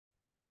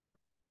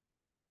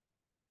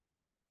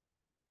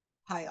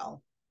Hi,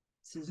 all.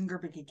 Susan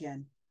Gerbic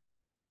again.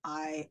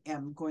 I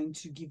am going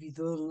to give you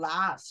the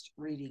last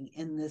reading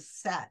in this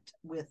set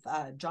with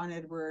John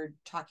Edward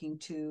talking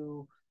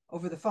to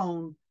over the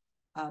phone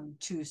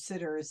to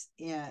sitters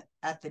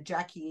at the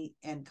Jackie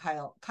and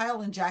Kyle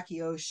and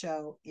Jackie O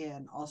show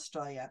in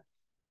Australia.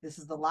 This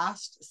is the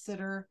last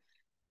sitter,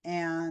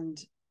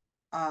 and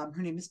her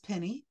name is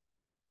Penny.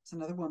 It's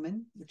another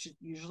woman, which it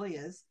usually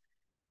is.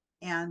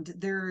 And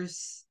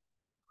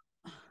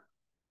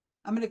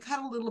I'm going to cut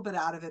a little bit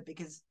out of it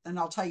and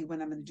I'll tell you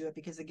when I'm going to do it,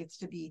 because it gets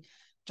to be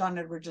John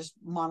Edward just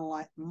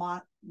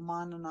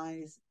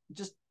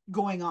just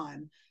going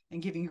on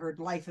and giving her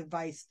life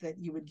advice that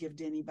you would give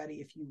to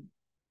anybody if you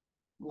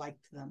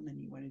liked them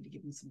and you wanted to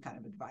give them some kind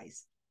of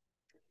advice.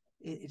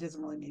 It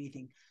doesn't really mean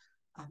anything.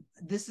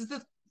 This is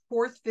the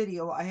fourth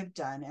video I have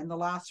done, and the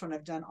last one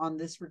I've done on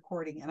this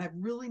recording. And I've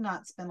really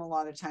not spent a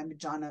lot of time with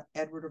John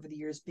Edward over the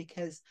years,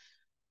 because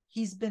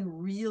he's been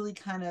really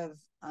kind of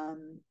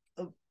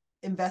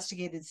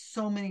investigated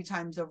so many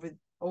times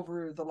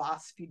over the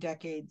last few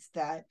decades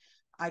that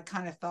I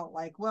kind of felt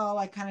like, well,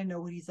 I kind of know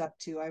what he's up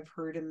to. I've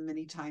heard him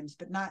many times,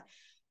 but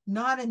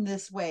not in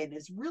this way. And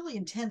it's really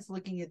intense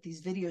looking at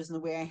these videos in the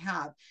way I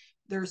have.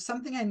 There's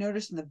something I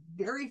noticed in the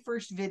very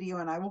first video,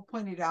 and I will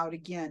point it out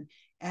again,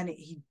 and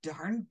he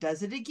darn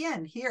does it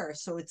again here.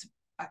 So it's,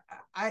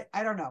 I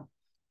don't know.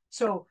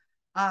 So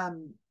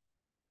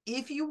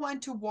if you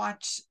want to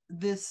watch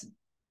this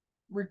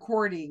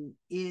recording,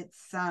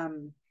 it's,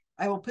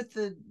 I will put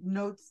the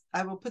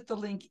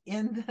link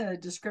in the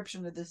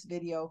description of this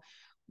video.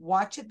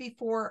 Watch it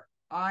before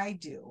I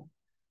do.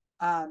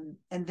 And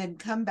then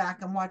come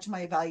back and watch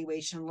my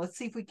evaluation. Let's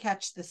see if we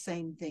catch the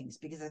same things,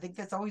 because I think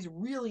that's always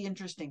really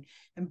interesting.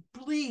 And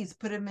please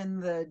put them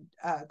in the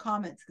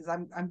comments, because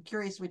I'm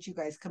curious what you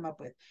guys come up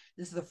with.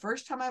 This is the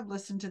first time I've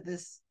listened to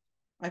this.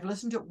 I've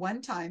listened to it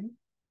one time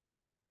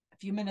a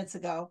few minutes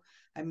ago.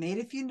 I made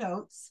a few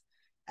notes,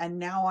 and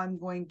now I'm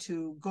going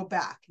to go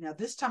back. Now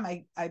this time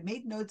I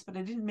made notes, but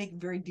I didn't make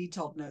very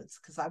detailed notes,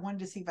 because I wanted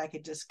to see if I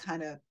could just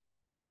kind of,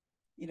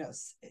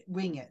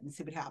 wing it and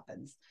see what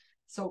happens.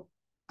 So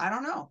I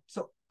don't know.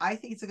 So I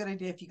think it's a good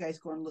idea if you guys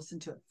go and listen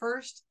to it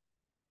first,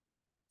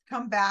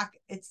 come back.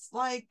 It's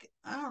like,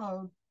 I don't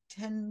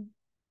know,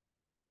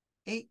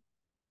 8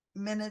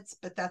 minutes,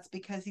 but that's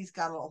because he's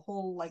got a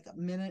whole like a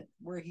minute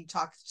where he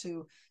talks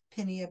to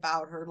Penny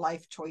about her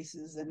life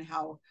choices and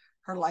how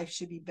her life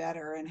should be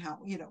better and how,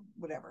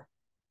 whatever.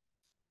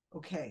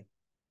 Okay.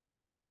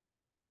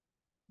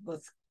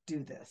 Let's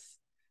do this.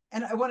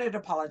 And I wanted to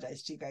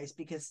apologize to you guys,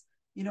 because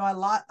a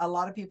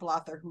lot of people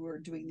out there who are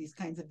doing these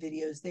kinds of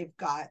videos, they've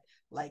got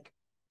like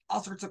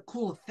all sorts of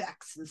cool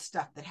effects and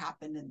stuff that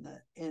happen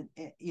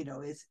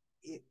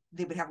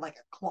they would have like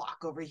a clock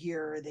over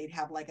here, or they'd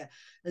have like a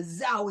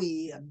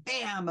zowie, a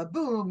bam, a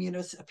boom,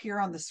 appear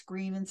on the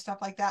screen and stuff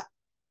like that.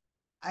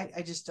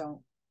 I just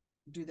don't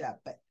do that.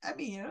 But I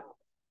mean,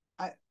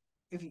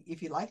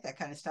 if you like that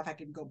kind of stuff, I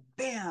can go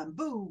bam,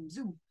 boom,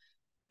 zoom.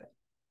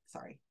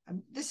 Sorry,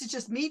 this is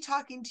just me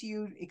talking to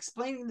you,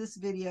 explaining this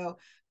video,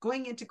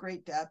 going into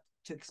great depth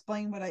to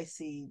explain what I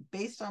see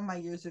based on my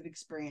years of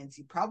experience.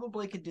 You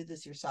probably could do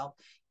this yourself.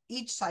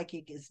 Each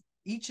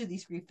of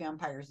these grief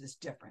vampires is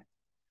different.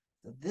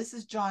 So this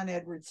is John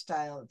Edward's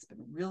style. It's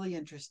been really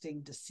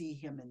interesting to see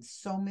him in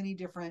so many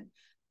different,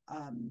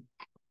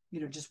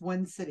 just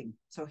one sitting.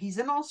 So he's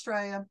in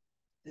Australia.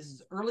 This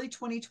is early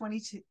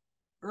 2020.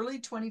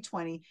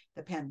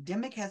 The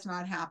pandemic has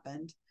not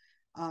happened.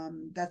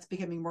 That's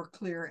becoming more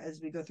clear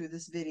as we go through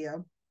this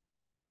video.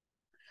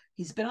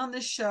 He's been on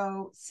this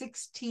show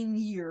 16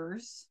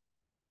 years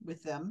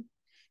with them.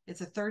 It's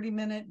a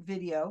 30-minute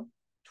video,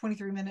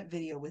 23-minute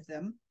video with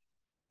them.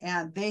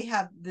 And they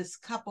have this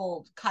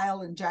couple,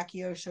 Kyle and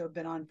Jackie O show,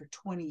 been on for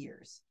 20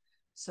 years.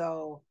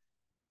 So,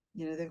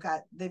 they've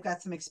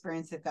got some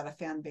experience, they've got a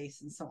fan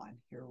base and so on.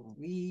 Here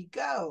we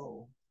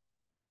go.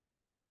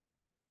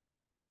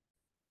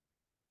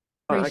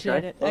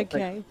 Appreciate it.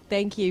 Okay,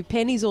 thank you.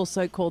 Penny's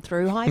also called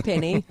through. Hi,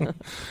 Penny.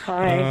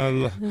 Hi.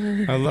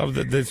 I love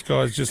that this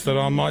guy's just thought,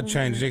 I might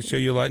change next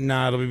year. You're like,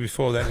 nah, it'll be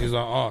before that. And he's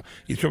like, oh,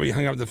 he's probably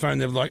hung up the phone.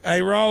 They're like,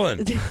 hey,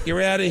 Roland,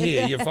 you're out of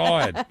here. You're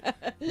fired.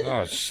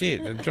 Oh, shit.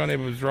 And John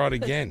Edward was right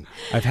again.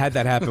 I've had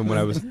that happen when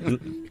I was,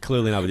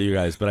 clearly not with you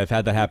guys, but I've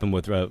had that happen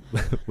with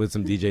with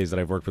some DJs that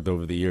I've worked with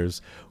over the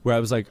years, where I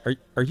was like,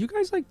 are you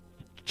guys like,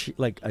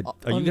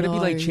 are you gonna be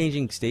like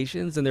changing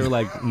stations? And they were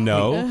like,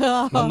 no.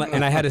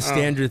 And I had a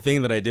standard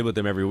thing that I did with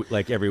them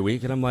every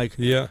week, and I'm like,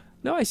 yeah,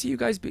 no, I see you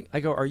guys being, I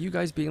go, are you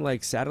guys being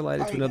like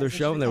satellited to another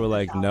show? And they were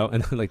like, no.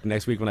 And then like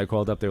next week when I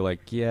called up, they were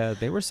like, yeah,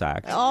 they were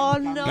sacked. Oh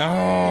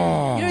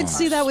no. You don't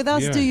see that with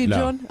us, do you,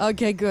 John? No.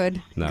 Okay,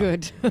 good. No.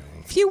 Good.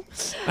 Phew.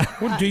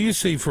 What do you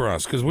see for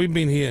us? Because we've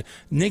been here,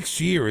 next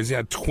year is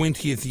our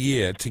 20th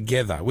year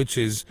together, which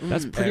is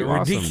that's pretty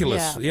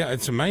ridiculous. Awesome. Yeah,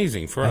 it's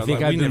amazing for us. I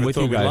think I've been with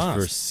you guys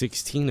for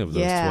 16 of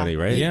those 20,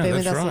 right? Yeah, Yeah, been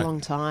that's with us right. a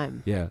long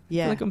time. Yeah. I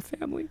feel like I'm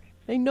family.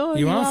 I know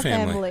you are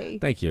family.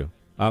 Thank you.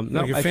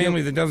 No, like a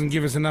family that doesn't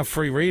give us enough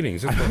free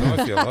readings. That's what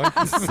I feel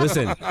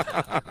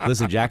like.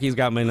 Listen, Jackie's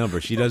got my number.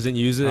 She doesn't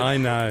use it. I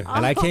know.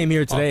 And I came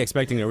here today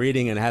expecting a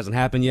reading, and it hasn't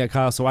happened yet,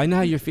 Kyle, so I know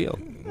how you feel.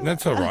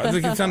 That's all right.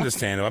 Look, it's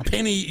understandable.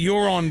 Penny,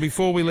 you're on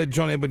before we let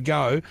John Edward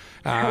go.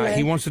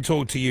 He wants to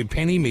talk to you.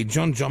 Penny, meet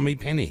John. John, meet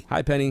Penny.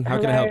 Hi, Penny. How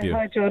can I help you?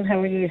 Hi, John.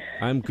 How are you?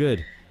 I'm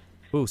good.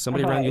 Ooh,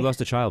 somebody around you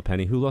lost a child,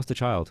 Penny. Who lost a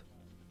child?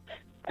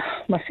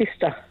 My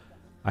sister.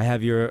 I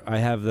have your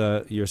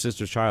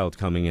sister's child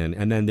coming in,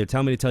 and then they're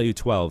telling me to tell you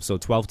 12. So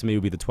 12 to me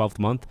would be the 12th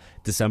month,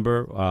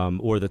 December,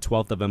 or the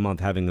 12th of a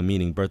month having a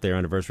meaning, birthday or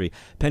anniversary.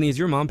 Penny, is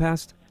your mom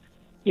passed?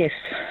 Yes.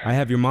 I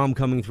have your mom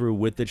coming through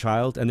with the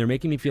child, and they're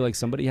making me feel like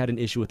somebody had an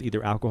issue with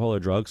either alcohol or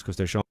drugs because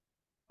they're showing.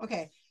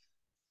 Okay.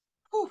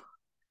 Whew.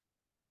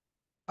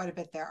 Quite a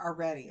bit there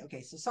already.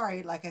 Okay, so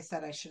sorry. Like I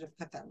said, I should have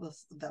cut that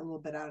little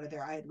bit out of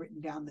there. I had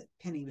written down that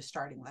Penny was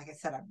starting. Like I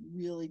said, I'm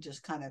really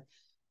just kind of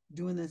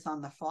doing this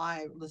on the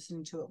fly,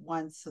 listening to it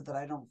once so that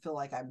I don't feel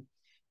like I'm,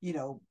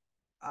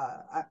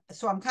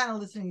 so I'm kind of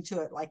listening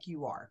to it like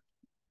you are.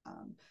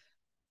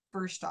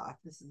 First off,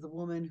 this is a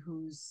woman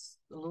who's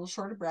a little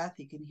short of breath.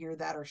 You can hear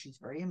that, or she's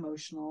very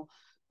emotional.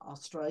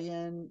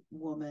 Australian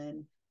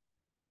woman,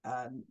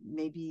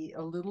 maybe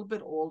a little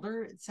bit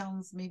older. It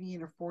sounds maybe in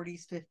her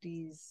 40s,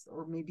 50s,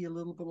 or maybe a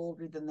little bit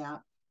older than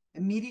that.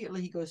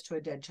 Immediately he goes to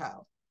a dead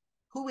child.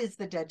 Who is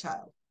the dead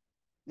child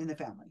in the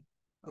family?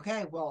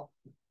 Okay, well,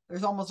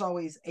 there's almost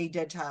always a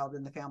dead child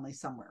in the family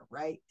somewhere,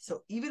 right?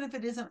 So even if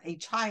it isn't a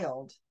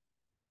child,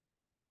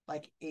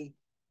 what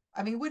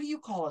do you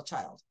call a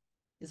child?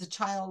 Is a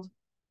child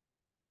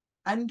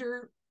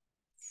under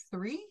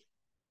 3?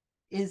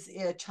 Is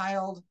a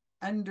child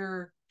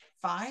under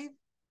 5?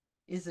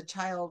 Is a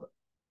child...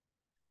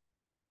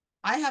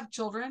 I have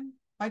children.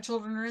 My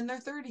children are in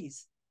their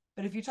 30s.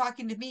 But if you're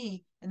talking to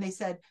me and they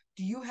said,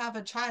 do you have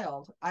a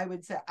child? I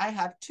would say, I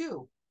have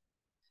 2.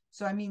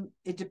 So, I mean,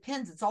 it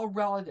depends. It's all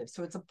relative.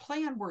 So it's a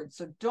play on words.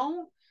 So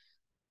don't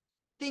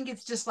think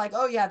it's just like,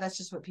 oh, yeah, that's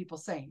just what people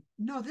say.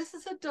 No, this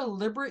is a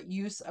deliberate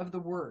use of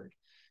the word.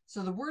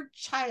 So the word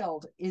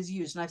child is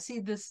used. And I've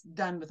seen this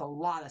done with a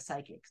lot of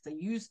psychics. They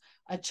use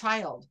a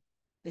child.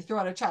 They throw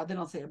out a child. They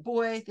don't say a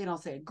boy. They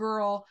don't say a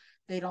girl.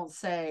 They don't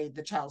say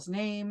the child's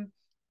name.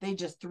 They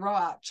just throw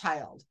out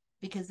child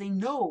because they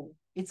know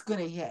it's going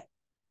to hit.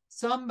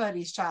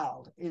 Somebody's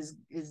child is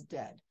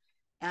dead.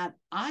 And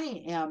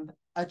I am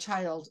a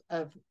child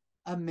of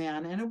a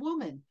man and a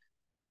woman,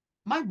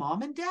 my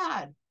mom and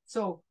dad.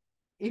 So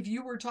if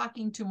you were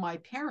talking to my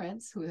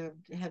parents who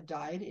have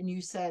died and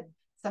you said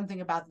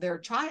something about their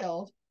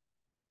child,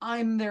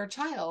 I'm their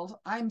child.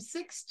 I'm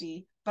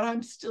 60, but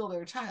I'm still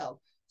their child.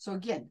 So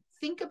again,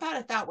 think about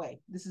it that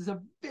way. This is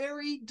a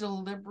very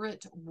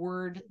deliberate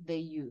word they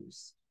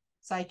use.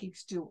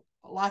 Psychics do,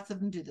 lots of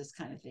them do this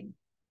kind of thing.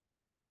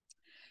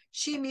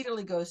 She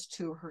immediately goes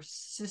to her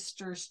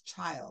sister's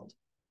child.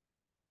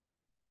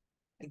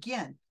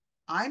 Again,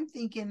 I'm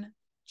thinking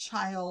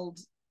child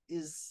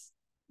is,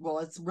 well,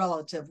 it's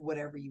relative,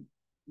 whatever you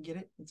get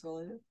it. It's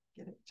relative.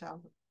 Get it?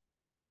 Child.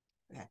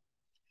 Okay.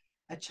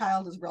 A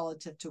child is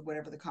relative to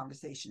whatever the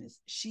conversation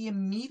is. She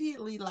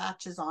immediately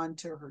latches on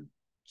to her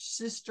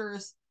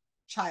sister's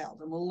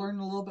child. And we'll learn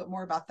a little bit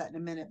more about that in a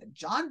minute. But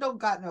John don't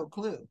got no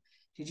clue.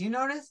 Did you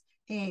notice?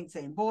 He ain't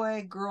saying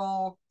boy,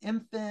 girl,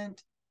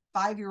 infant,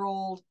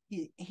 5-year-old.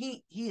 He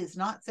is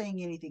not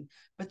saying anything.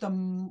 But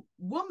the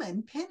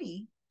woman,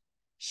 Penny,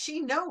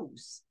 she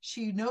knows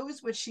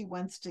what she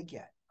wants to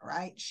get,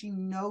 right? She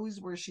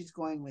knows where she's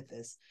going with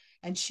this.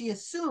 And she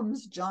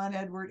assumes John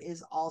Edward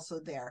is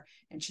also there.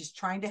 And she's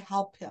trying to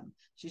help him.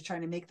 She's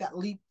trying to make that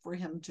leap for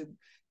him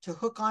to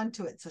hook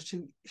onto it. So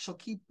she'll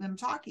keep them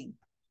talking.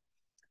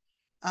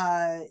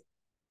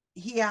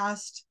 He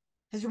asked,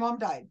 has your mom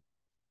died?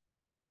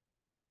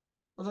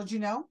 Well, don't you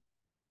know?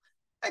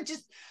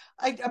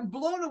 I'm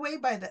blown away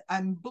by that.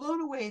 I'm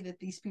blown away that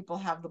these people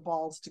have the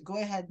balls to go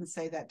ahead and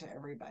say that to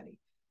everybody.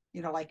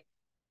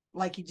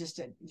 Like he just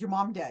did. Is your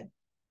mom dead?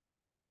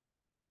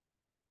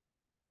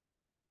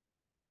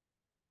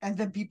 And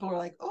then people are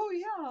like, oh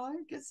yeah, I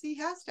guess he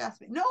has to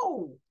ask me.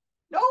 No.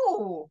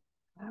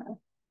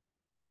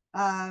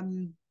 I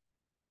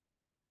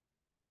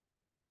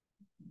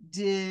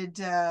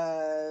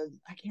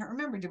can't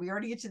remember. Did we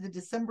already get to the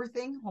December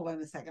thing? Hold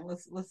on a second.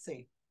 Let's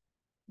see.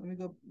 Let me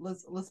go.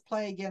 Let's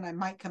play again. I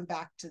might come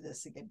back to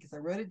this again because I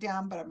wrote it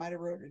down, but I might have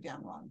wrote it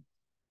down wrong.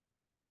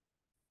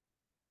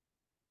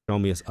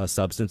 Me a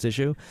substance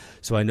issue,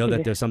 so I know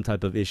that there's some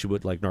type of issue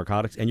with like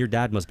narcotics, and your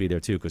dad must be there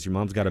too because your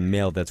mom's got a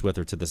male that's with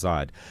her to the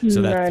side.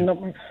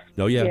 So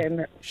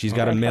she's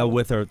got a male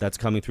with her that's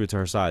coming through to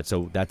her side.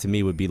 So that to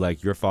me would be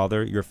like your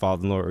father, your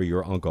father-in-law, or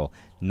your uncle,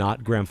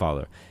 not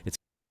grandfather. It's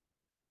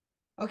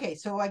okay.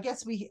 So I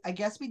guess we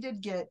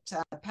did get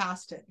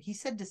past it. He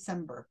said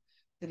December,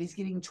 that he's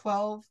getting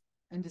 12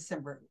 in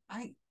December.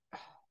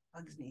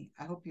 Bugs me.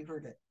 I hope you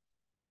heard it.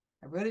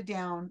 I wrote it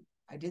down.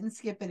 I didn't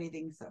skip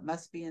anything, so it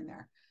must be in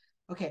there.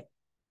 Okay,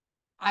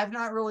 I've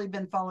not really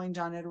been following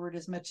John Edward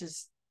as much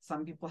as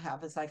some people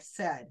have, as I've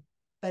said.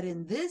 But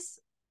in this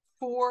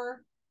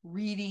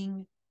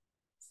 4-reading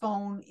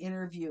phone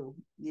interview,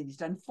 he's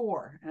done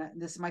 4,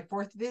 and this is my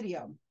 4th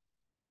video.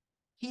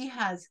 He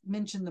has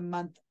mentioned the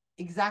month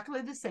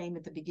exactly the same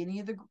at the beginning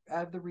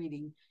of the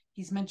reading.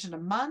 He's mentioned a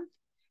month,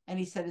 and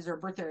he said, is there a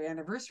birthday or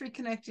anniversary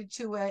connected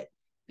to it?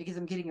 Because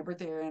I'm getting a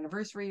birthday or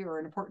anniversary or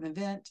an important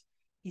event.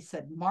 He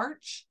said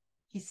March,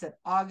 he said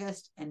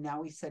August, and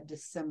now he said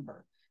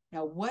December.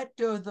 Now, what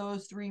do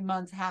those 3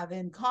 months have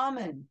in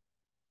common?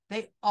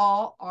 They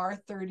all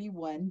are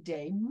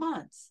 31-day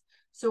months.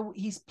 So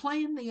he's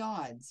playing the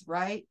odds,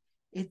 right?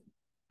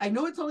 I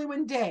know it's only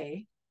one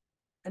day,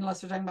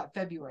 unless we're talking about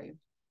February,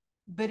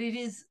 but it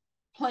is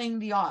playing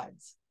the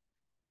odds.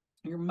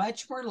 You're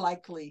much more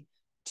likely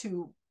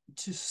to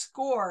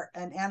score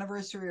an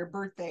anniversary or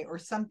birthday or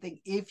something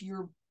if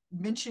you're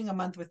mentioning a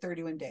month with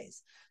 31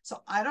 days.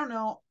 So I don't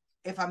know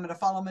if I'm going to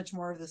follow much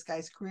more of this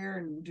guy's career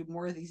and do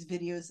more of these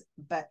videos,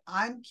 but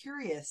I'm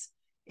curious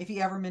if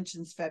he ever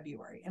mentions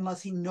February,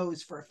 unless he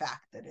knows for a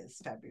fact that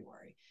it's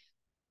February.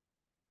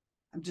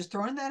 I'm just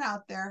throwing that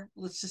out there.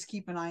 Let's just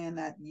keep an eye on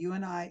that. You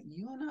and I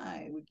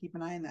would keep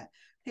an eye on that.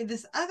 Okay,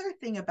 this other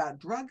thing about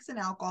drugs and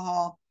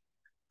alcohol,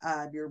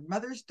 your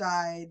mother's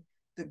died,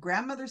 the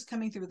grandmother's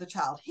coming through with the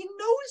child. He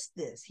knows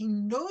this. He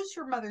knows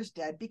your mother's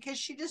dead because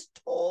she just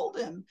told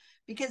him,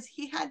 because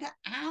he had to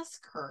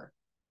ask her.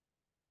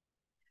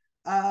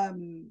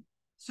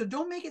 So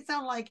don't make it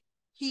sound like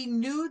he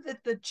knew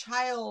that the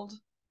child,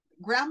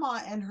 grandma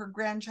and her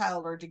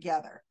grandchild, are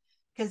together,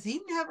 because he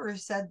never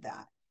said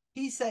that.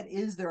 He said,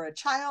 is there a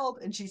child?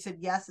 And she said,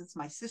 yes, it's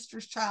my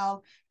sister's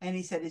child. And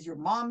he said, is your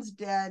mom's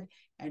dead?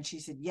 And she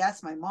said,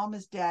 yes, my mom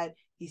is dead.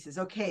 He says,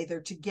 okay,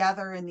 they're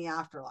together in the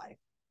afterlife.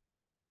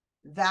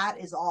 That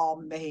is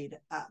all made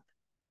up,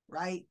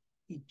 right?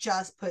 He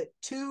just put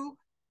 2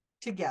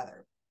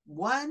 together.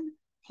 1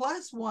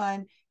 +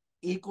 1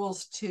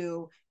 =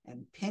 2,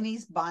 and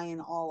Penny's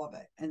buying all of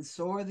it. And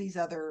so are these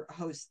other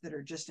hosts that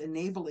are just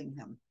enabling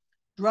him.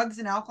 Drugs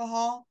and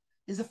alcohol.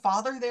 Is a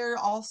father there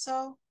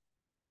also?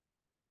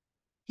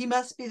 He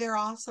must be there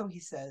also, he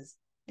says.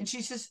 And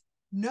she says,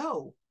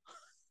 no.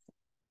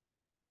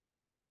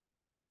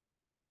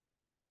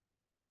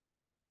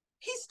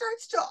 He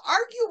starts to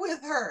argue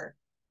with her.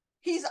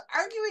 He's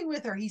arguing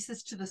with her. He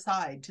says, to the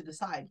side,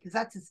 because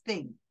that's his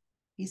thing.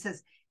 He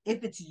says,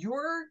 if it's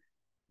your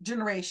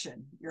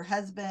generation, your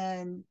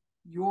husband,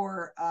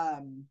 your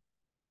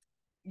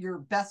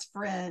best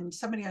friend,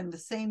 somebody on the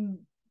same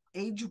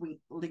age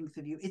length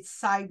of you, it's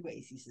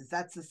sideways. He says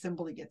that's the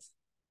symbol he gets.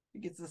 He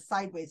gets the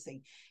sideways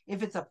thing.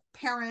 If it's a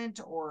parent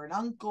or an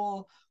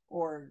uncle,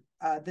 or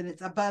then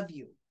it's above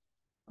you,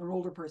 an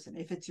older person.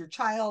 If it's your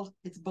child,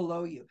 it's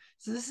below you.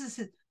 So this is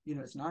his,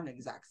 it's not an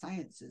exact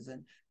science,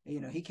 Susan.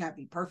 He can't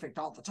be perfect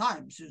all the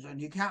time, Susan.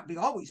 You can't be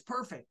always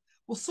perfect.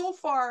 Well, so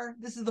far,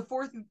 this is the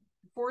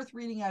fourth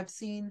reading I've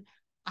seen.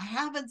 I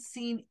haven't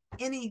seen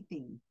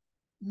anything,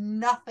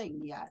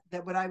 nothing yet,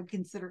 that what I would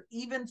consider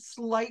even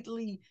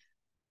slightly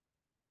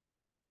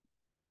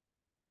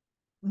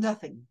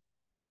nothing.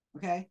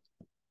 Okay.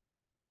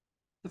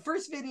 The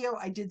first video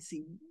I did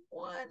see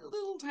one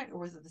little tiny,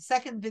 or was it the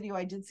second video?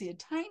 I did see a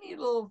tiny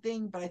little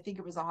thing, but I think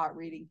it was a hot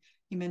reading.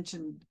 He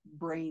mentioned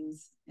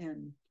brains,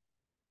 and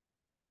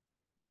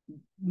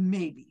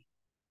maybe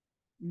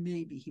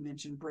he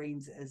mentioned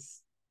brains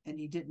and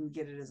he didn't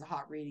get it as a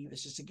hot reading. It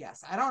was just a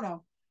guess. I don't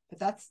know, but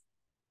that's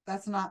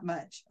not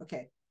much.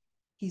 Okay.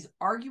 He's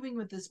arguing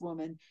with this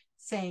woman,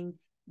 saying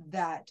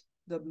that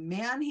the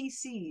man he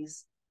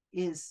sees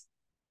is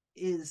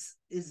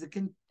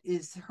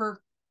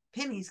her,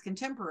 Penny's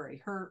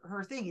contemporary,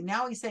 her thing. And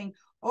now he's saying,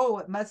 oh,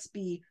 it must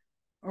be,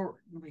 or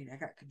wait, I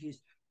got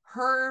confused.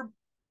 Her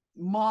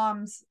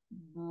mom's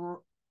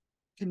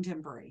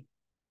contemporary.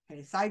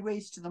 Okay,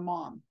 sideways to the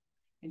mom.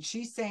 And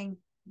she's saying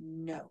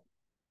no.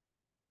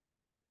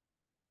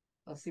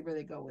 Let's see where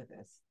they go with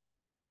this.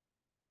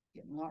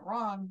 Getting a lot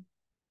wrong.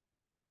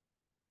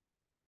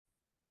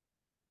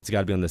 It's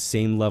got to be on the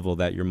same level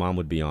that your mom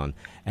would be on.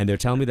 And they're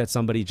telling me that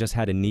somebody just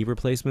had a knee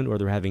replacement, or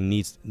they're having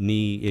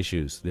knee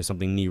issues. There's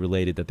something knee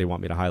related that they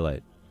want me to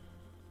highlight.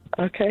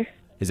 Okay.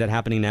 Is that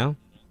happening now?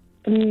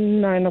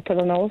 No, not that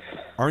I know of.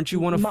 Aren't you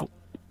one of...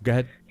 Go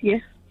ahead. Yeah,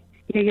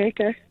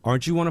 go.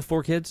 Aren't you one of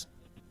 4 kids?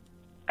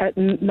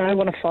 No,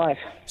 one of 5.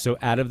 So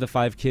out of the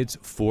 5 kids,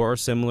 4 are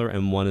similar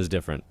and 1 is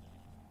different.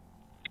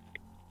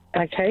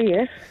 Okay,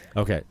 yeah.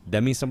 Okay,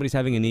 that means somebody's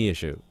having a knee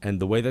issue. And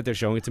the way that they're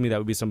showing it to me, that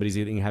would be somebody's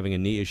either having a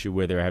knee issue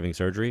where they're having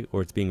surgery,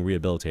 or it's being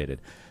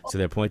rehabilitated. So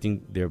they're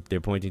pointing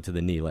to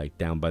the knee, like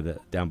down by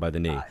the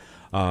knee.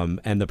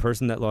 And the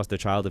person that lost their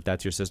child, if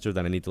that's your sister,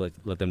 then I need to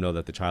let them know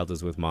that the child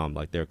is with mom,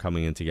 like they're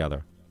coming in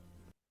together.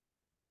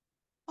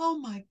 Oh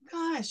my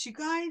gosh, you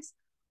guys.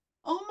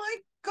 Oh my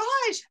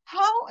gosh.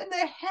 How in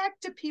the heck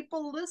do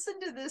people listen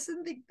to this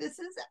and think this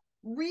is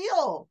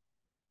real?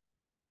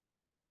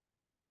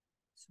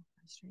 So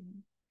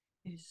frustrating.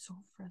 It is so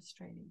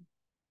frustrating.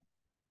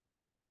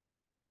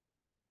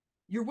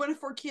 You're one of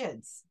 4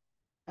 kids.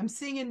 I'm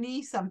seeing a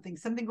knee, something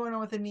going on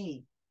with a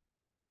knee.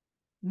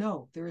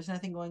 No, there is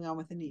nothing going on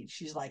with the knee.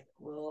 She's like,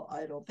 well,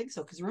 I don't think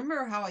so. Because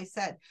remember how I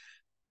said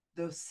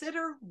the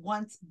sitter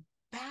wants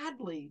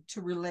badly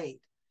to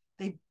relate.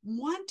 They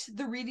want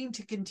the reading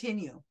to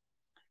continue.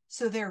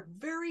 So they're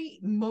very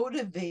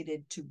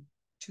motivated to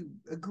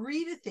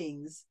agree to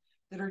things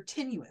that are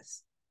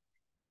tenuous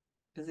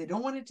because they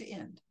don't want it to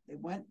end. They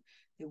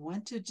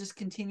want to just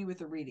continue with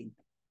the reading.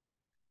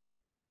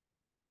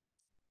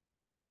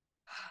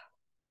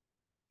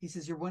 He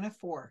says, "You're one of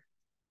 4."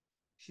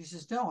 She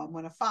says, "No, I'm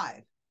one of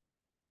 5."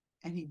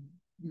 And he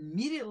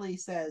immediately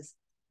says,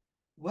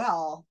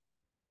 "Well,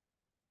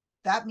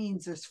 that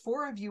means there's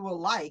 4 of you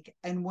alike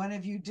and 1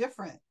 of you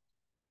different."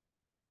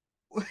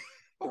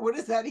 What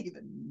does that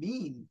even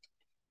mean?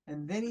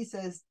 And then he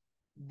says,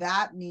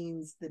 "That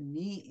means the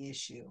knee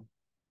issue."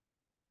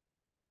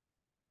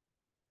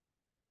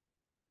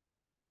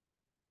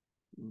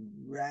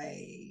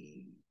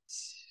 Right.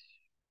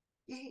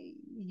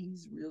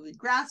 He's really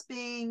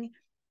grasping.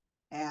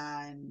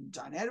 And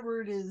John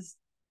Edward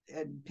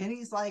and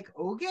Penny's like,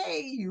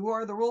 "Okay, you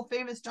are the world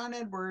famous John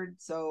Edward,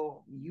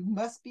 so you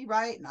must be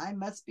right and I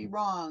must be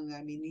wrong."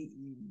 I mean,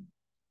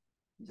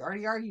 he's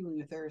already arguing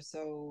with her,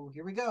 so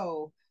here we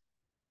go.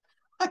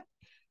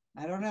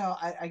 I don't know.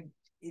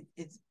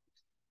 It's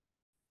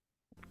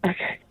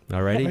okay.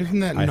 Alrighty. Isn't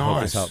that I hope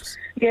nice? this helps.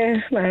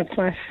 Yeah, no, it's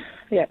nice.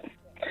 Yeah.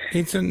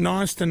 It's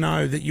nice to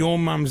know that your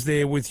mum's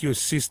there with your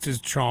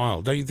sister's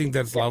child. Don't you think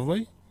that's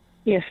lovely?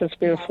 Yes, it's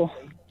beautiful.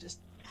 just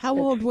How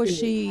old was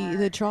she,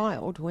 the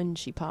child, when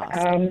she passed?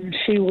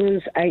 She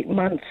was 8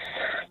 months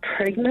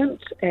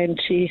pregnant and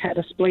she had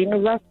a spleen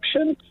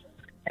eruption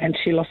and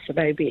she lost the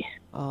baby.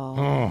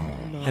 Oh.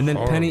 And then,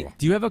 Horrible. Penny,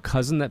 do you have a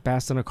cousin that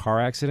passed in a car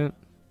accident?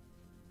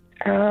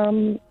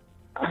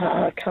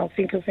 I can't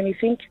think of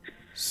anything.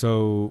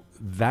 So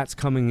that's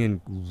coming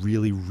in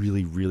really,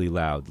 really, really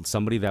loud.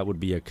 Somebody that would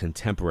be a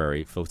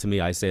contemporary. So to me,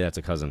 I say that's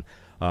a cousin.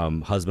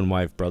 Husband,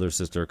 wife, brother,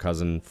 sister,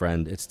 cousin,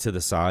 friend. It's to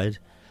the side,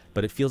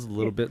 but it feels a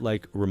little bit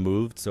like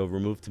removed. So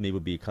removed to me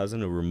would be a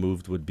cousin, or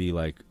removed would be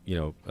like,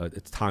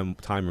 it's time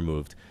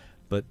removed.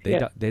 But they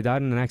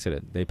died in an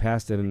accident. They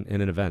passed in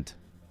an event.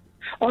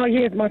 Oh,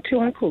 yeah, my 2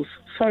 uncles.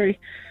 Sorry.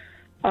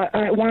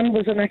 One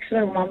was an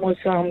accident, one was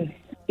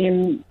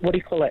in, what do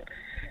you call it?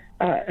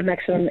 An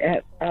accident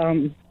at,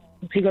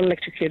 he got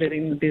electrocuted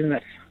in the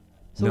business.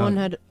 So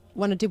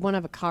did one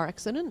have a car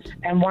accident?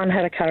 And one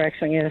had a car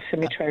accident, yeah, a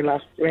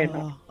semi-trailer ran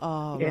off.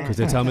 Oh, Yeah. Because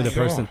they tell me the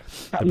person.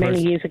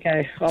 Many years ago.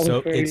 I was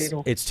So very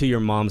little. it's to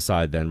your mom's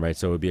side then, right?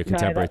 So it would be a No,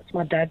 contemporary. that's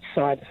my dad's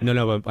side.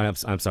 No,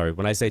 but I'm sorry.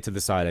 When I say to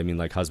the side, I mean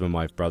like husband,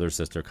 wife, brother,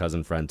 sister,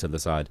 cousin, friend to the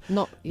side.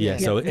 Not Yeah.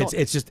 So not-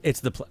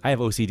 I have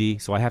OCD,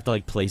 so I have to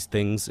like place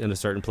things in a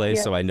certain place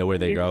Yeah. so I know where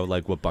they Yeah. go,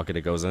 like what bucket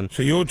it goes in.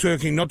 So you're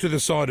talking not to the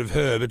side of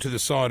her, but to the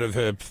side of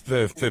her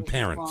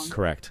parents.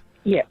 Correct.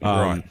 Yeah.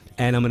 Right.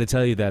 And I'm going to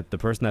tell you that the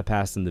person that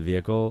passed in the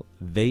vehicle,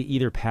 they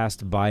either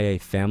passed by a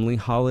family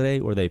holiday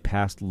or they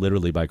passed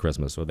literally by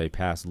Christmas, or they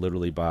passed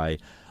literally by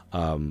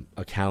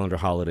a calendar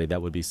holiday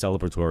that would be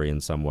celebratory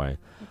in some way.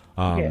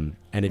 And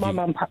if My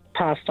mum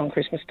passed on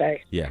Christmas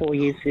Day. Yeah. 4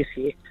 years this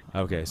year.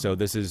 Okay, so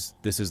this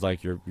is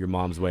like your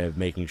mom's way of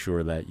making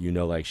sure that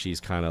like she's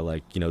kind of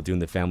like doing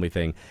the family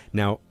thing.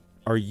 Now,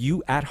 are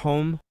you at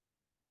home?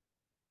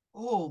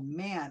 Oh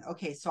man.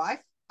 Okay, so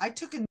I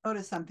took a note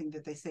of something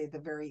that they say at the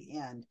very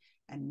end,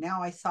 and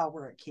now I saw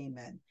where it came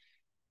in,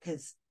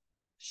 because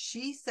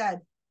she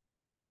said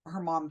her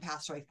mom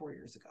passed away 4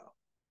 years ago,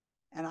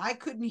 and I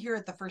couldn't hear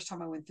it the first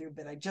time I went through,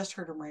 but I just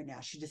heard him right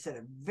now. She just said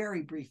it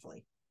very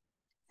briefly,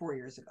 4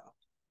 years ago.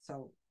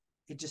 So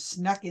it just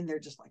snuck in there,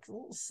 just like a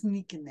little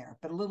sneak in there.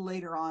 But a little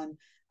later on,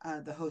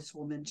 the host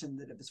will mention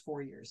that it was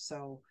 4 years.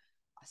 So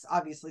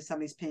obviously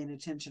somebody's paying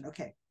attention.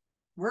 Okay,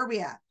 where are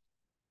we at?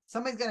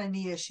 Somebody's got a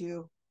knee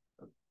issue.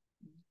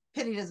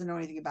 Penny doesn't know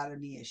anything about a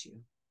knee issue.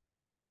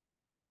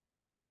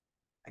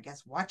 I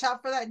guess watch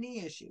out for that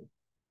knee issue.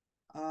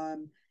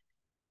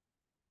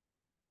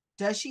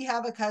 Does she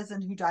have a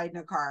cousin who died in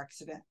a car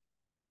accident?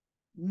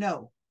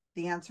 No.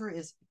 The answer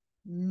is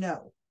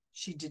no.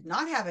 She did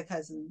not have a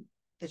cousin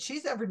that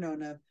she's ever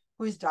known of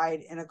who has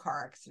died in a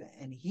car accident.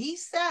 And he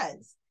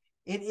says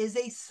it is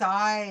a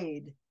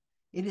side.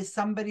 It is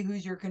somebody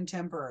who's your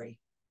contemporary,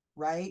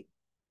 right?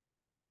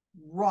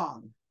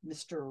 Wrong.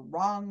 Mr.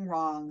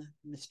 Wrong,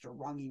 Mr.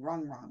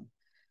 Wrong.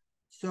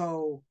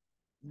 So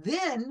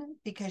then,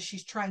 because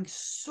she's trying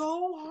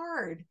so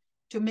hard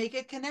to make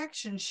a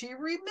connection, she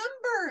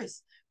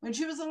remembers when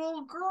she was a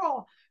little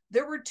girl,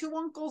 there were 2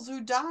 uncles who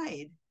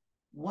died,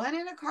 one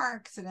in a car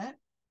accident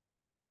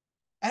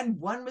and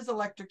one was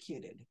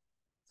electrocuted.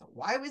 So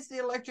why was the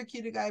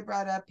electrocuted guy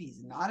brought up?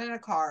 He's not in a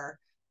car.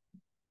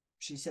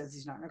 She says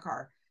he's not in a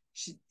car.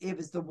 It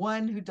was the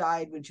one who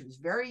died when she was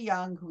very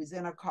young who was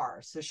in a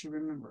car. So she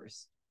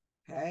remembers.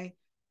 Okay.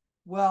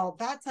 Well,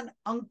 that's an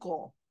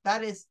uncle.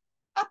 That is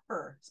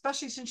upper,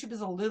 especially since she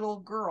was a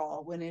little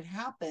girl when it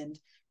happened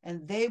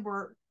and they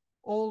were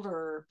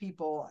older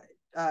people.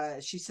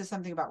 She says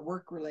something about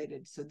work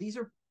related. So these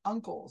are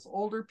uncles,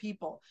 older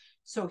people.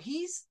 So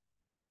he's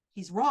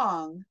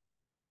wrong.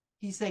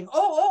 He's saying,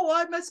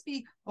 I must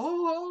be,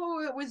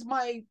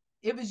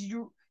 it was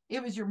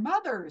your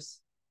mother's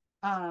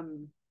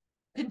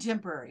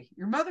contemporary,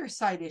 your mother's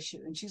side issue.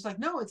 And she's like,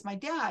 no, it's my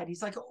dad.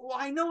 He's like, oh,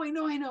 I know.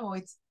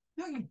 It's,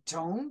 no, you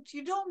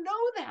don't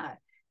know that.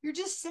 You're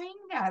just saying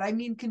that. I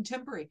mean,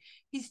 contemporary.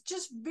 He's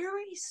just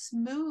very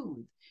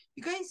smooth.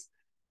 You guys,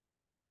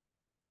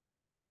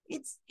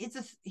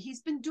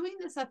 he's been doing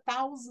this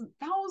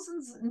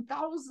thousands and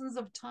thousands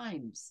of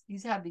times.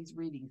 He's had these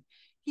readings.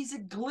 He's a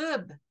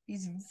glib.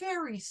 He's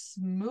very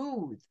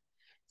smooth.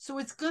 So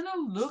it's going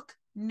to look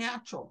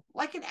natural,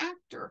 like an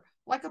actor,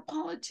 like a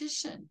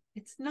politician.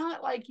 It's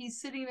not like he's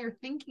sitting there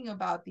thinking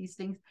about these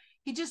things.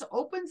 He just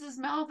opens his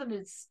mouth and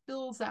it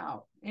spills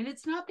out. And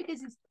it's not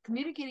because he's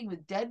communicating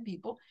with dead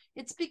people.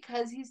 It's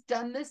because he's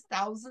done this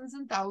thousands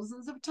and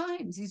thousands of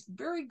times. He's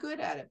very good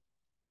at it.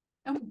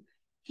 And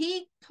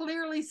he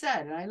clearly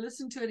said, and I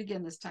listened to it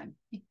again this time,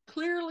 he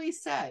clearly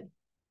said,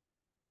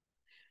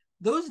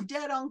 those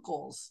dead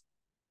uncles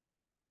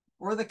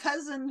or the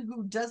cousin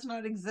who does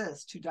not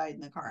exist who died in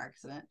the car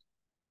accident,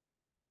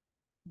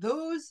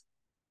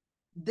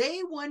 they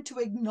want to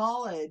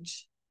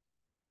acknowledge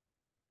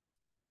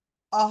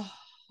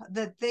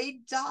that they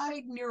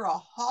died near a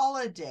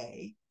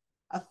holiday,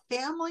 a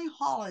family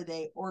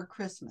holiday, or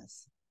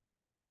Christmas.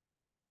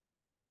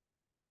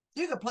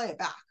 You could play it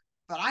back,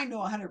 but I know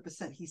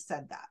 100% he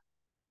said that.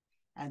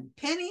 And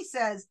Penny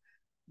says,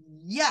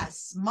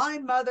 yes, my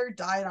mother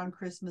died on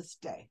Christmas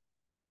Day.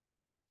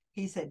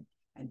 He said,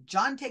 and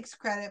John takes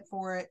credit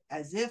for it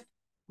as if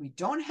we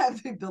don't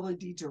have the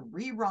ability to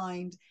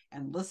rewind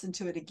and listen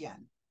to it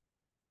again.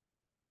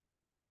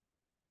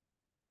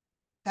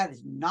 That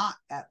is not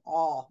at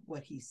all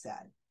what he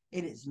said.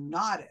 It is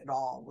not at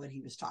all what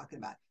he was talking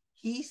about.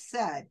 He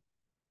said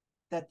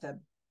that the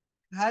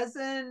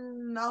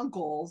cousin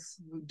uncles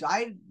who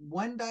died,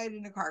 one died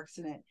in a car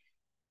accident,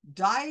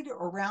 died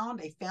around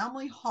a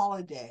family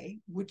holiday,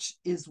 which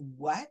is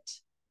what?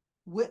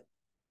 With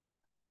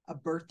a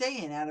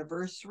birthday, an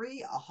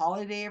anniversary, a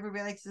holiday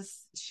everybody likes to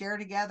share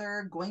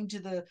together, going to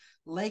the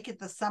lake at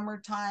the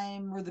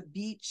summertime or the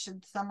beach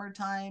at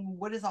summertime.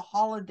 What is a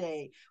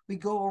holiday? We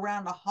go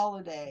around a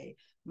holiday.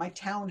 My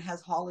town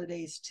has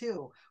holidays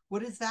too.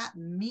 What does that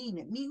mean?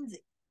 It means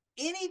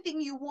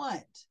anything you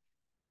want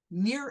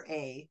near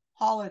a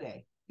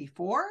holiday,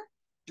 before,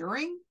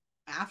 during,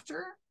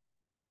 after,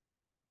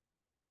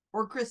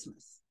 or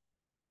Christmas.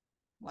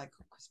 Like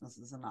Christmas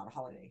is not a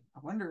holiday. I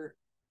wonder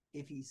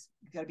if he's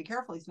got to be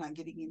careful he's not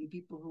getting any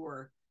people who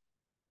are,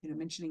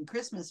 mentioning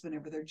Christmas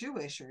whenever they're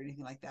Jewish or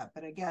anything like that.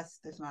 But I guess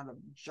there's not a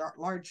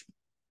large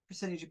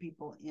percentage of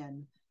people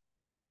in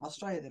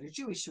Australia that are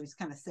Jewish, so he's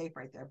kind of safe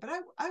right there. But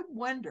I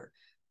wonder,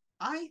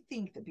 I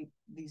think that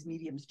these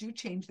mediums do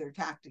change their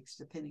tactics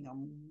depending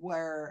on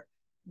where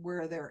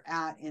they're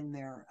at in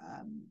their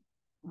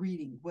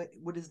reading.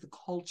 What is the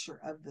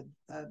culture of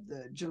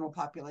the general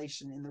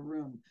population in the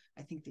room?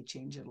 I think they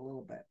change it a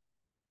little bit.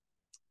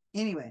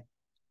 Anyway,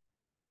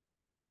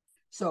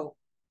 so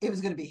it was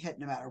going to be hit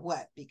no matter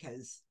what,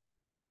 because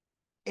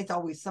it's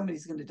always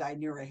somebody's going to die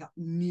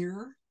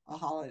near a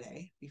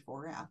holiday,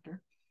 before or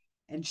after.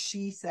 And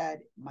she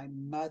said, my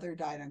mother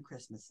died on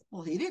Christmas.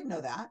 Well, he didn't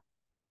know that.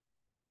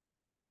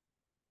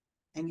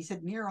 And he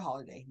said near a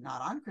holiday,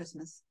 not on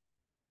Christmas.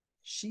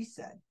 She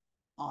said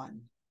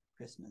on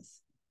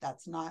Christmas.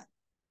 That's not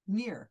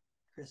near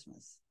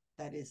Christmas.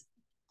 That is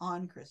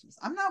on Christmas.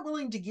 I'm not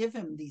willing to give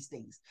him these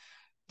things.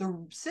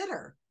 The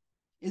sitter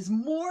is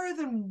more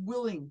than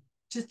willing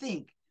to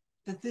think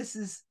that this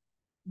is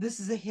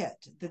a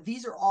hit, that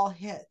these are all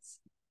hits.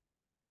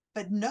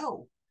 But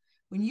no,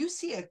 when you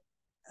see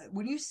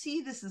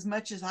this as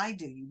much as I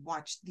do, you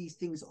watch these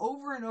things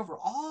over and over,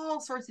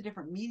 all sorts of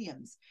different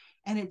mediums,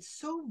 and it's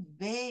so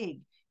vague,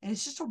 and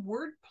it's just a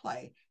word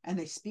play, and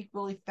they speak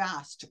really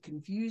fast to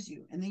confuse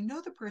you, and they know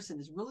the person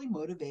is really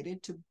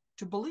motivated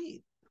to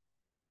believe.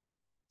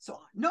 So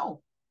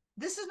no,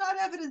 this is not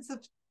evidence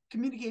of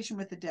communication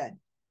with the dead.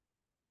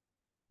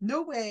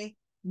 No way,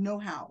 no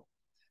how.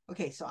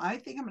 Okay, so I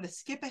think I'm going to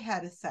skip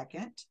ahead a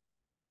second.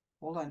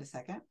 Hold on a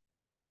second.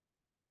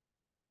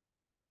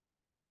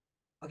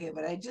 Okay,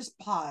 but I just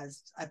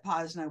paused. I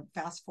paused and I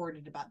fast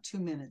forwarded about 2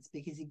 minutes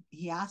because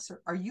he asked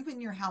her, are you in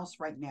your house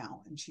right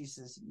now? And she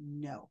says,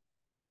 no.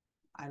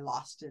 I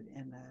lost it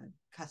in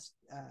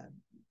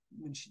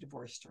when she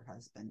divorced her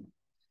husband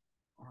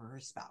or her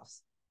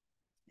spouse.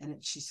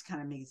 And she's kind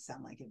of made it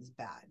sound like it was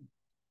bad.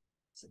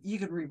 So you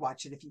can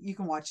rewatch it you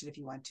can watch it if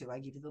you want to. I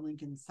give you the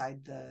link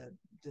inside the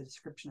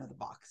description of the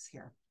box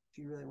here if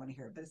you really want to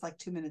hear it. But it's like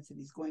 2 minutes and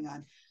he's going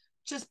on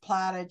just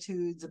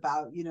platitudes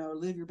about,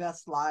 live your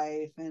best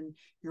life, and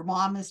your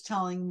mom is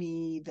telling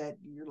me that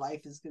your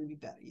life is going to be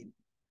better.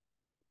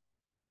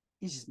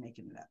 He's just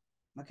making it up.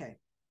 Okay.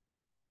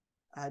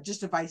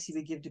 Just advice he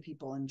would give to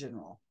people in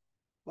general.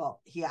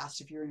 Well, he asked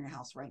if you're in your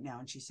house right now,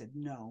 and she said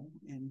no,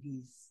 and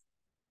he's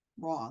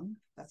wrong.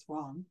 That's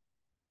wrong.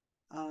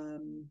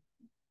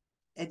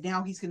 And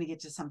now he's going to get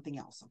to something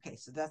else. Okay,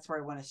 so that's where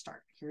I want to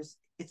start.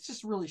 It's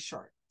just really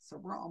short, so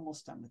we're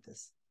almost done with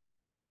this.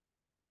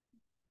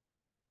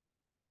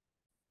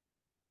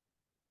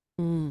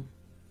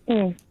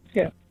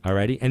 Yeah.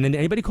 Alrighty. And then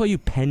anybody call you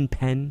Pen?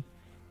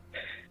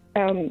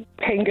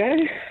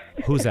 Pengo.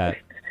 Who's that?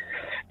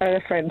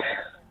 A friend.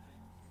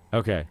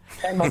 Okay.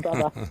 And my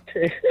brother,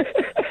 too.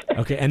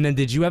 Okay, and then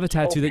did you have a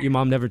tattoo that your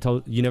mom never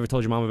told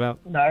your mom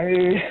about?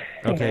 No.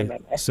 Okay. No.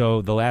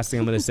 So the last thing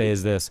I'm going to say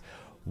is this.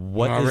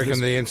 I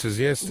reckon the answer is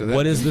yes to that.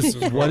 What is this?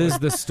 What is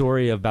the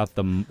story about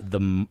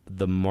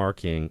the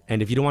marking?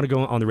 And if you don't want to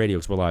go on the radio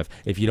because we're live,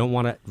 if you don't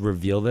want to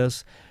reveal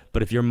this,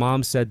 but if your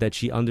mom said that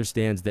she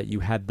understands that you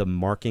had the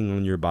marking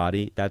on your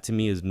body, that to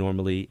me is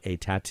normally a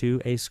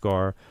tattoo, a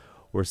scar,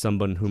 or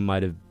someone who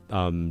might have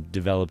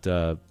developed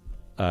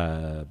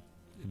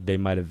they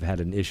might have had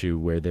an issue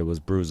where there was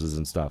bruises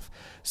and stuff.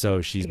 So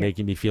she's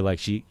making me feel like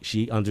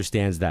she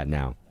understands that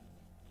now.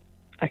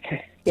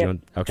 Okay. Yep.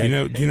 Okay.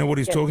 Do you know what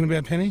he's talking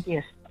about, Penny?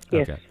 Yes.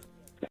 Yes. Okay.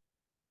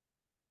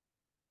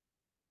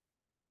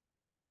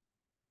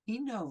 He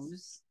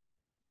knows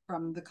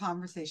from the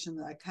conversation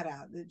that I cut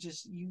out that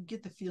just you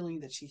get the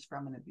feeling that she's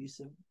from an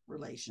abusive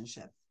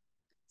relationship.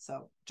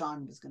 So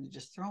John was going to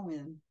just throw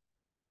in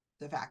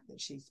the fact that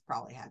she's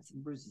probably had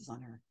some bruises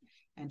on her,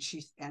 and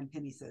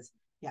Penny says,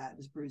 "Yeah, it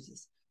was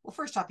bruises." Well,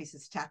 first off, he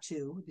says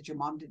tattoo that your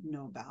mom didn't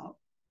know about,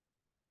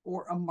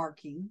 or a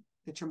marking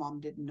that your mom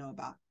didn't know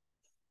about.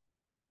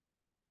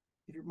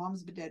 If your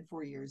mom's been dead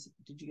 4 years,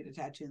 did you get a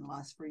tattoo in the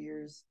last 4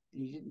 years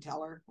and you didn't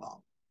tell her?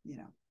 Well,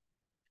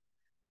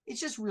 it's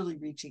just really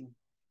reaching.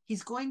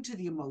 He's going to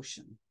the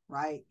emotion,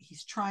 right?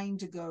 He's trying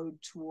to go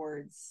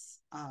towards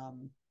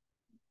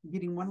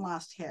getting one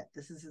last hit.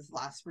 This is his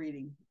last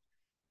reading.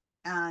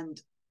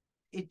 And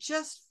it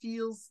just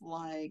feels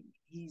like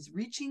he's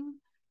reaching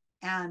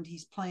and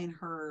he's playing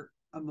her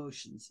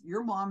emotions.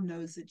 Your mom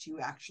knows that you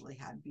actually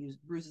had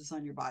bruises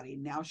on your body,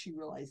 and now she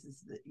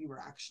realizes that you were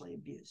actually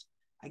abused.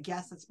 I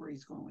guess that's where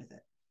he's going with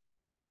it.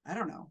 I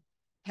don't know.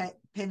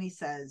 Penny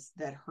says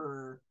that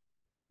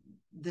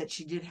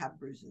she did have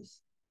bruises.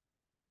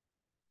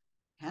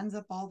 Hands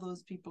up all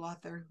those people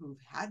out there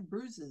who've had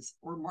bruises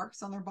or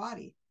marks on their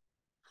body.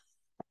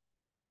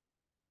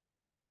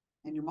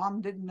 And your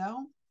mom didn't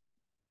know?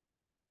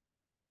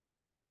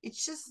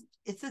 It's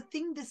a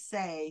thing to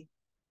say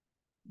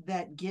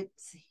that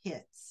gets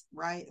hits,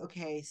 right?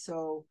 Okay,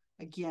 so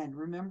again,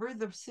 remember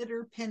the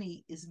sitter,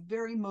 Penny, is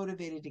very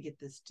motivated to get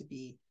this to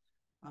be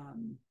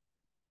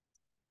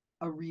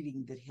a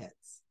reading that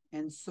hits.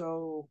 And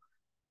so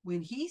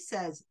when he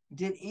says,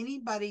 "Did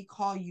anybody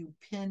call you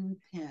Pin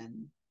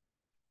Pin?"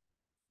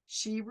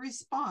 she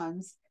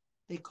responds,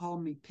 "They call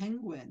me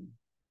Penguin,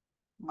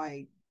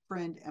 my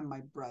friend and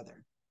my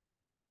brother."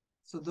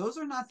 So those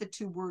are not the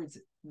two words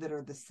that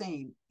are the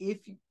same.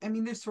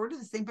 They're sort of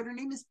the same, but her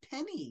name is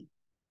Penny.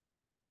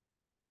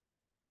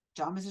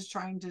 John was just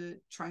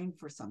trying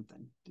for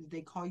something. Did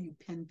they call you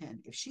Pin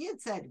Pin? If she had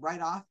said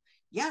right off,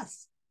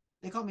 "Yes,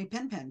 they call me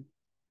Pin Pin.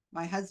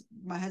 My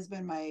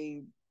husband,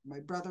 my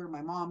brother,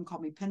 my mom call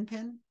me Pin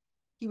Pin,"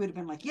 he would have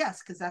been like, "Yes,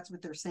 because that's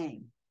what they're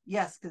saying.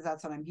 Yes, because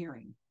that's what I'm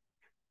hearing."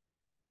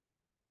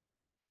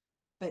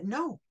 But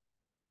no,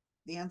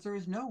 the answer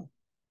is no.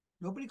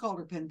 Nobody called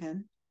her Pin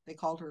Pin. They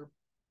called her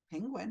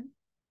Penguin,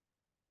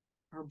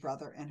 her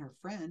brother and her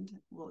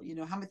friend. Well,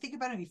 think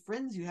about how many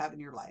friends you have in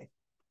your life.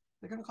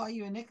 They're going to call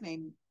you a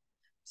nickname. I'm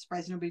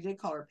surprised nobody did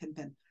call her Pin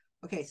Pin.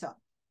 Okay, so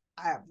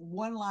I have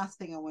one last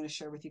thing I want to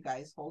share with you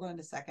guys. Hold on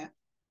a second.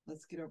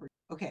 Let's get over.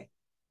 Okay,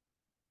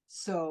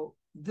 so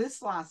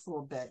this last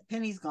little bit,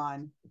 Penny's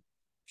gone.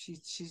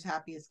 She's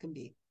happy as can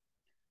be.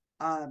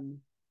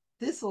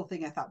 This little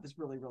thing I thought was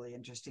really, really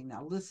interesting.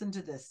 Now listen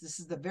to this. This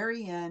is the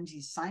very end.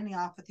 He's signing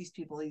off with these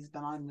people. He's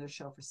been on their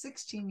show for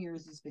 16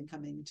 years. He's been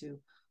coming to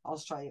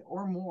Australia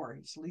or more.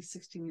 It's at least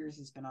 16 years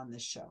he's been on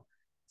this show.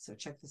 So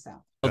check this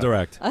out.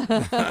 Direct.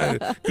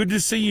 Good to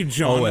see you,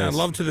 John. Always.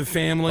 Love to the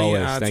family.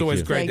 Always. It's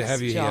always you. great Thanks, to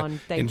have you John.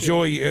 here. Thank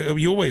Enjoy.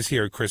 You always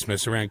here at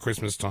Christmas, around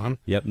Christmas time.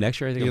 Yep.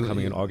 Next year I think I'm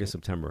coming in August,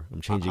 September.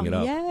 I'm changing it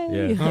up.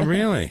 Yay. Yeah. Oh,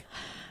 really?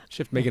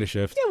 Make it a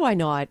shift. Yeah, why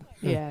not?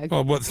 Yeah.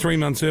 Oh, what, 3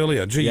 months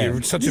earlier? Gee, Yeah.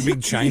 you're such a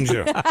big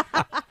changer.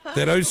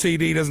 That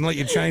OCD doesn't let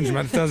you change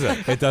much, does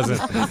it? It doesn't.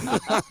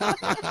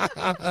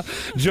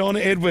 John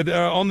Edward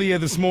on the air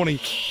this morning.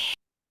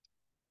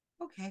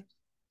 Okay.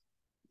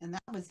 And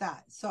that was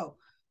that. So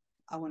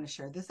I want to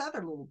share this other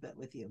little bit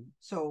with you.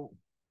 So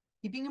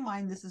keeping in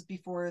mind, this is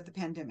before the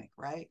pandemic,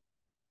 right?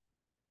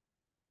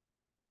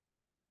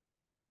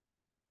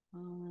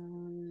 Let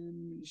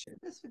me share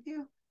this with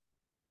you.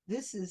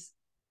 This is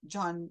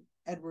John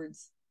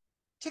Edwards'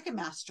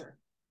 Ticketmaster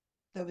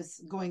that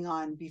was going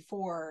on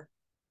before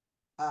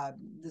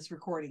this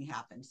recording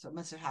happened. So it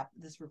must have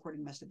happened. This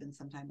recording must have been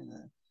sometime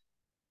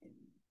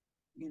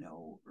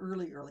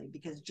early,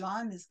 because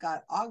John has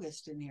got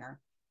August in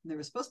here, and there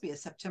was supposed to be a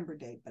September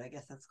date, but I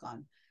guess that's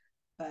gone.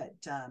 But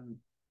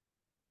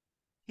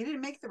he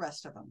didn't make the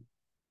rest of them.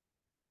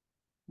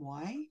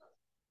 Why?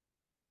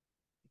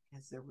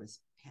 Because there was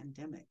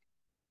pandemic.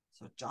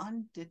 So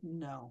John didn't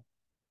know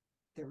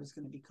there was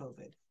going to be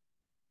COVID.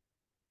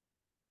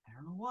 I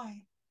don't know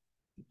why.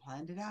 He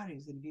planned it out. He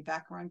was going to be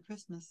back around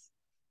Christmas.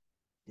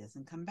 He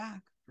doesn't come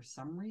back for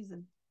some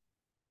reason.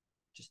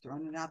 Just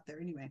throwing it out there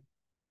anyway.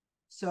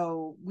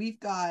 So we've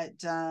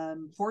got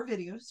 4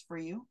 videos for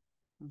you.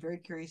 I'm very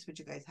curious what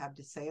you guys have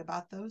to say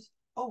about those.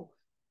 Oh,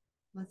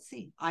 let's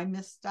see. I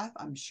missed stuff.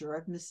 I'm sure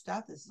I've missed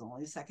stuff. This is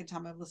only the second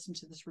time I've listened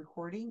to this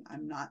recording.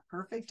 I'm not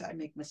perfect. I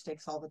make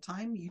mistakes all the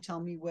time. You tell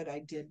me what I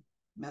did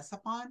mess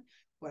up on,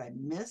 what I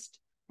missed,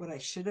 what I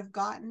should have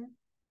gotten.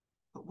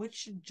 But what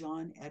should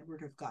John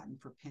Edward have gotten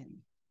for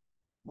Penny?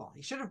 Well,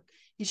 he should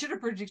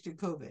have predicted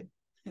COVID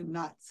and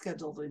not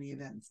scheduled any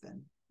events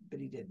then, but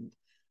he didn't.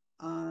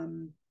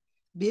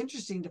 Be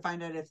interesting to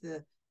find out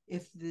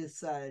if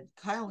this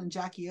Kyle and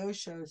Jackie O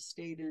show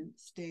stayed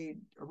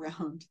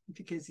around,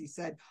 because he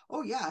said,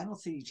 "Oh yeah, I don't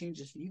see any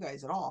changes for you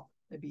guys at all."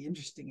 It'd be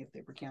interesting if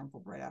they were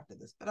canceled right after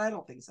this, but I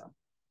don't think so.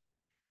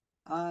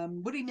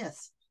 What did he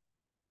miss?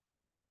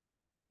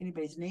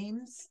 Anybody's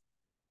names?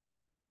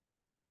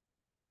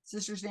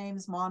 Sister's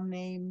names, mom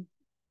name?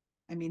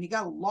 I mean, he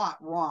got a lot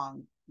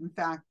wrong. In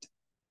fact,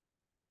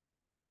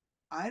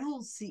 I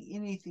don't see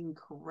anything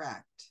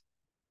correct.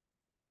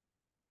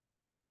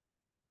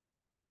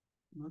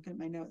 I'm looking at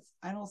my notes.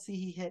 I don't see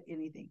he hit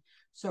anything.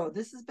 So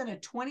this has been a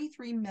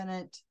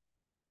 23-minute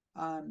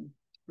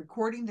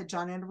recording that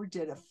John Edward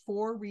did of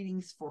 4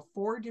 readings for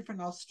 4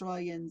 different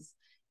Australians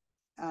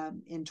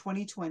in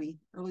 2020,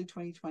 early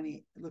 2020,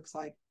 it looks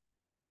like.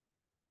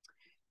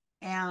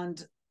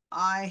 And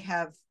I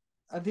have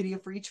a video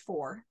for each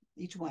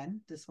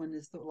one. This one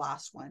is the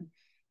last one.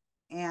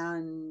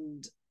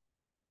 And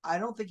I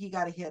don't think he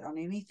got a hit on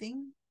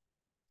anything.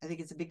 I think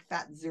it's a big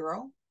fat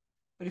 0.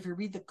 But if you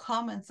read the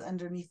comments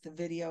underneath the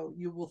video,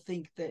 you will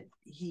think that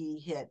he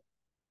hit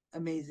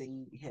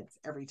amazing hits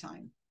every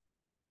time.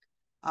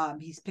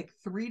 He's picked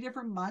 3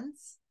 different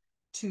months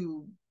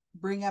to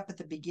bring up at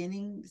the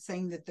beginning,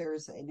 saying that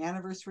there's an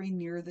anniversary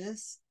near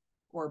this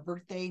or a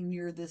birthday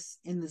near this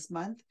in this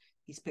month.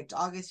 He's picked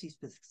August, he's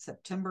picked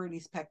September, and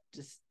he's picked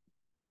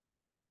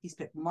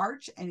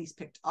March, and he's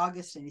picked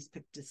August, and he's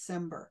picked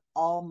December,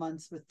 all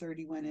months with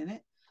 31 in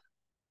it.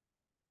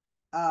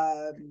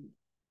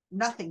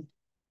 Nothing.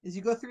 As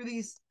you go through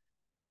these,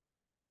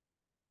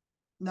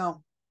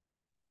 no.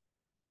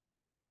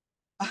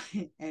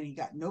 And he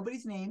got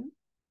nobody's name.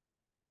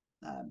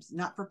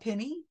 Not for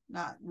Penny,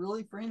 not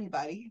really for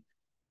anybody.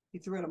 He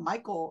threw out a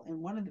Michael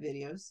in one of the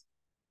videos.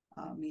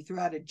 He threw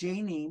out a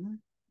J name,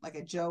 like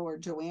a Joe or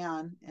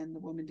Joanne, and the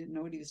woman didn't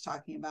know what he was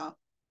talking about.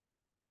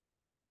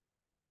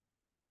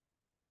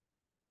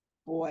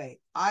 Boy,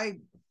 I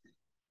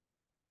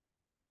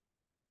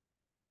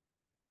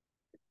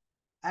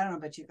don't know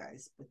about you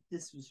guys, but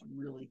this was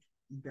really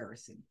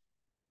embarrassing.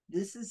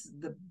 This is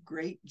the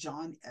great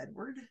John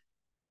Edward.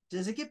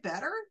 Does it get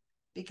better?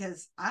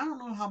 Because I don't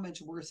know how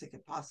much worse it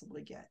could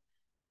possibly get.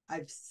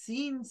 I've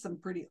seen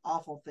some pretty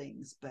awful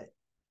things, but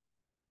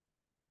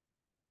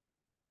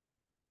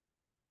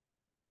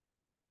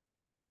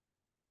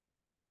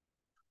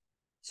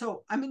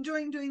so I'm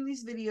enjoying doing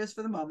these videos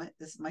for the moment.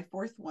 This is my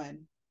 4th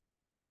one.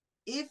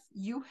 If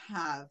you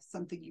have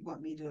something you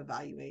want me to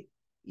evaluate,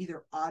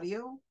 either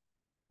audio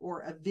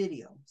or a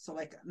video, so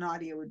like an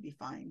audio would be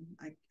fine.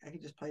 I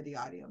could just play the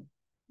audio.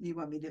 You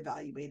want me to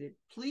evaluate it,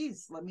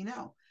 please let me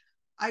know.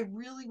 I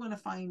really want to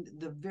find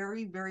the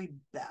very, very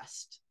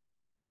best,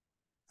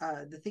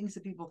 the things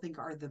that people think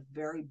are the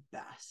very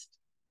best.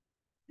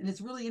 And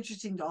it's really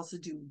interesting to also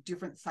do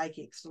different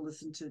psychics, to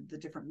listen to the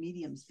different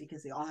mediums,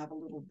 because they all have a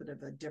little bit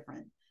of a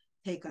different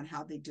take on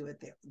how they do it.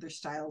 Their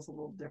style's a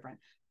little different.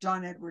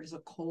 John Edward is a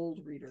cold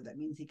reader. That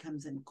means he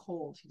comes in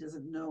cold. He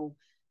doesn't know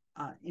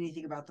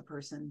anything about the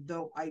person,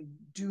 though I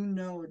do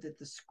know that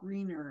the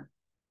screener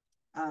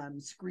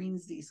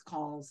screens these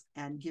calls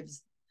and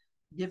gives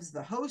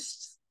the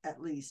hosts at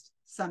least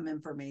some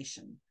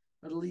information,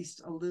 at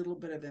least a little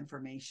bit of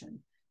information.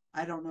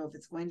 I don't know if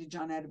it's going to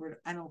John Edward.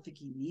 I don't think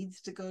he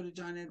needs to go to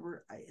John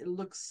Edward. It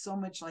looks so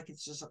much like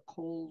it's just a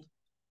cold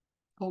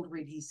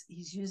read.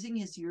 He's using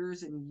his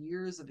years and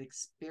years of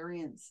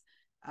experience,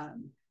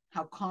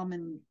 how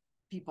common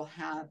people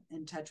have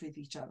in touch with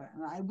each other.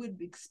 And I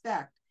would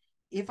expect,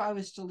 if I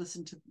was to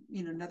listen to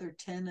another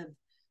 10 of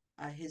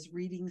his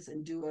readings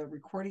and do a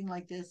recording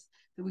like this,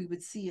 that we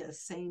would see a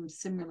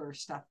similar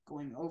stuff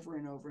going over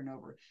and over and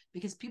over,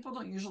 because people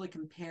don't usually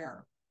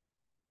compare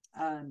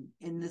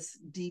in this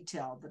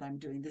detail that I'm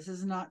doing. This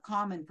is not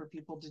common for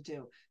people to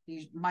do.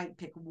 You might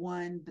pick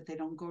one, but they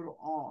don't go to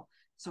all.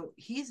 So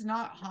he's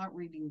not hot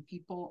reading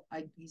people.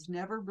 He's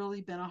never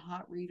really been a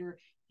hot reader.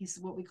 He's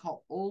what we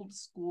call old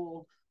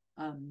school,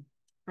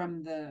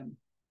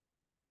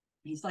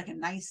 he's like a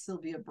nice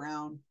Sylvia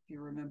Browne, if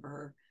you remember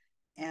her.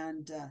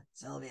 And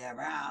Sylvia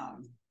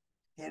Browne,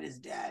 head is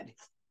dead.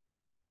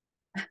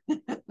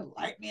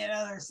 Light me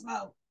another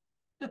smoke.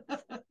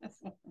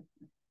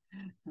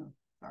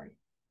 Sorry,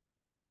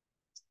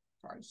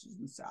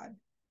 Susan's sad.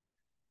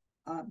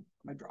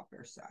 My drop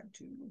bear's sad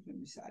too. It's gonna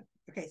be sad.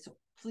 Okay, so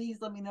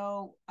please let me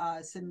know.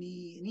 Send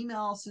me an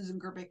email,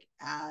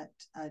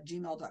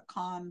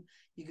 susangerbic@gmail.com.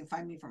 You can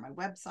find me from my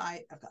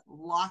website. I've got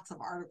lots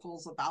of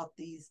articles about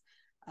these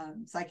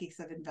psychics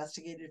I've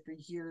investigated for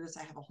years.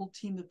 I have a whole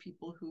team of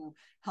people who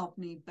help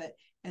me, but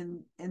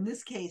in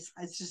this case,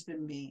 it's just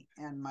been me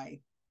and my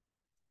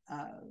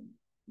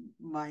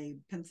my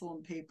pencil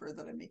and paper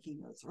that I'm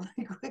making notes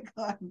really quick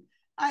on.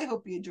 I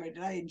hope you enjoyed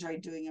it. I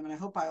enjoyed doing them, and I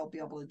hope I'll be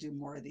able to do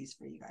more of these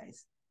for you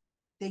guys.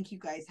 Thank you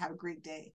guys. Have a great day.